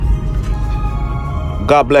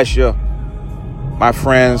God bless you, my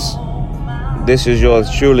friends. This is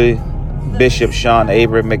yours truly, Bishop Sean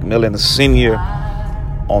Avery McMillan Sr.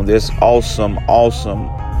 on this awesome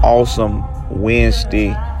Wednesday.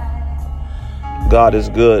 God is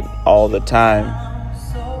good all the time,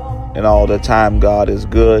 and all the time God is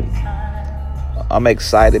good. I'm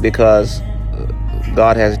excited because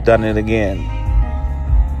God has done it again.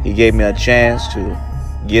 He gave me a chance to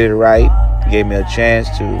get it right. He gave me a chance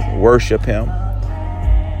to worship Him.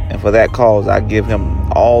 And for that cause, I give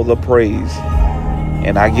Him all the praise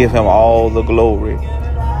and I give Him all the glory.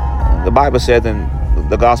 The Bible says in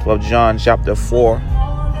the Gospel of John chapter 4,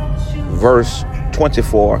 verse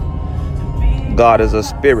 24, God is a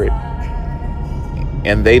spirit,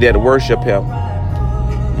 and they that worship Him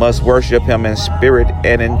must worship Him in spirit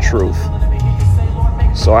and in truth.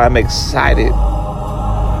 So I'm excited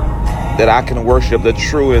that I can worship the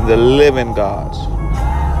true and the living God.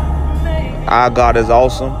 Our God is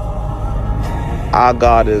awesome. Our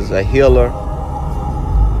God is a healer.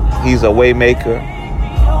 He's a way maker.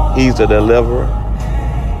 He's a deliverer.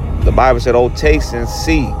 The Bible said, "Oh, taste and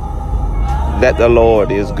see that the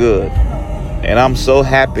Lord is good." And I'm so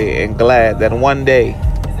happy and glad that one day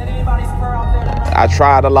I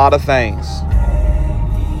tried a lot of things,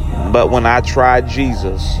 but when I tried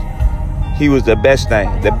Jesus, He was the best thing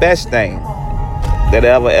that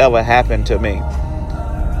ever happened to me.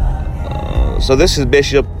 So this is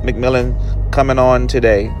Bishop McMillan coming on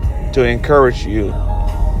today to encourage you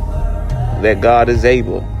that God is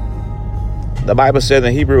able. The Bible says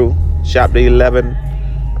in Hebrews chapter 11,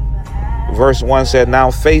 verse 1 said,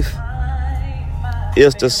 "Now faith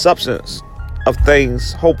is the substance of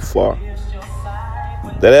things hoped for,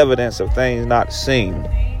 the evidence of things not seen."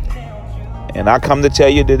 And I come to tell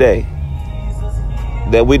you today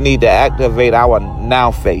that we need to activate our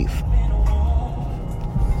now faith.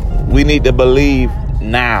 We need to believe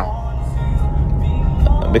now,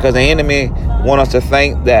 because the enemy wants us to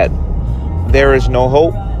think that there is no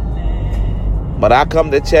hope. But I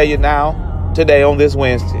come to tell you now, today on this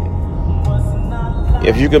Wednesday,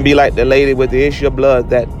 if you can be like the lady with the issue of blood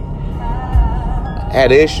that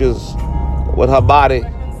had issues with her body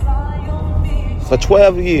for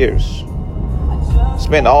 12 years,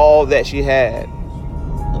 spent all that she had,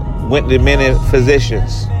 went to many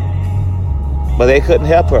physicians, but they couldn't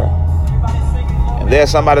help her. And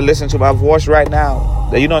there's somebody listening to my voice right now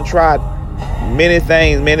that you done tried many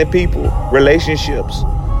things, many people, relationships,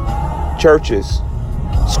 churches,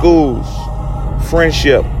 schools,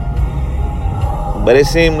 friendship. But it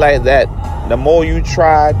seemed like that the more you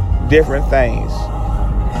tried different things,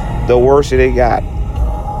 the worse it got.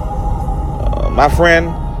 My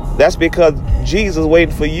friend, that's because Jesus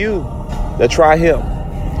waiting for you to try Him.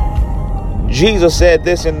 Jesus said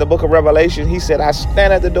this in the book of Revelation. He said, "I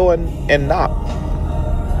stand at the door and knock.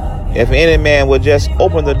 If any man would just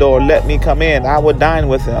open the door, let me come in. I will dine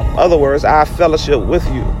with him." In other words, I fellowship with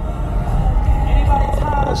you.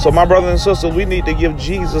 So my brothers and sisters, we need to give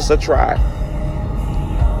Jesus a try.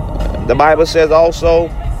 The Bible says also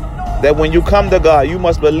that when you come to God, you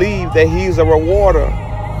must believe that He's a rewarder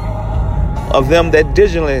of them that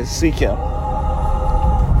diligently seek Him.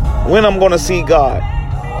 When I'm going to see God,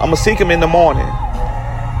 I'm going to seek Him in the morning.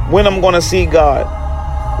 When I'm going to see God,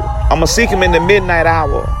 I'm going to seek Him in the midnight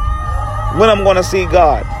hour. When I'm going to see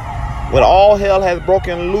God, when all hell has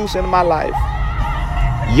broken loose in my life,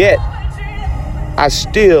 yet I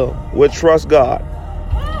still would trust God.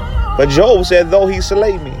 But Job said, "Though He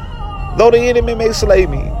slay me, though the enemy may slay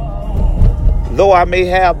me, though I may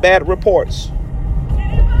have bad reports,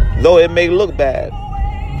 though it may look bad,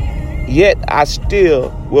 yet I still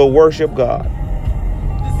will worship God.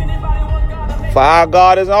 For our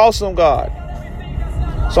God is an awesome God."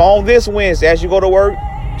 So on this Wednesday, as you go to work,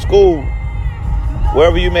 school,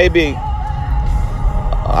 wherever you may be,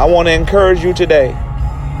 I want to encourage you today.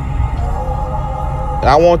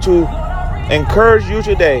 I want to encourage you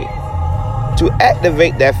today to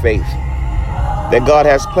activate that faith that God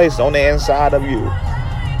has placed on the inside of you.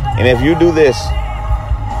 And if you do this,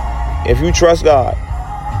 if you trust God,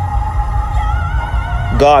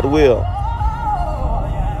 God will,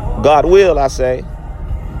 I say,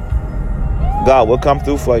 God will come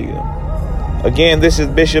through for you. Again, this is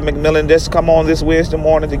Bishop McMillan. Just come on this Wednesday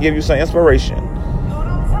morning to give you some inspiration,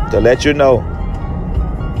 to let you know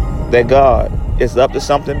that God is up to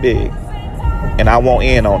something big, and I won't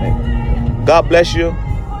end on it. God bless you.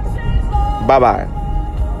 Bye-bye.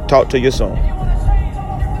 Talk to you soon.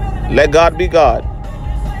 Let God be God.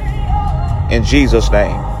 In Jesus'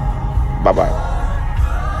 name. Bye-bye.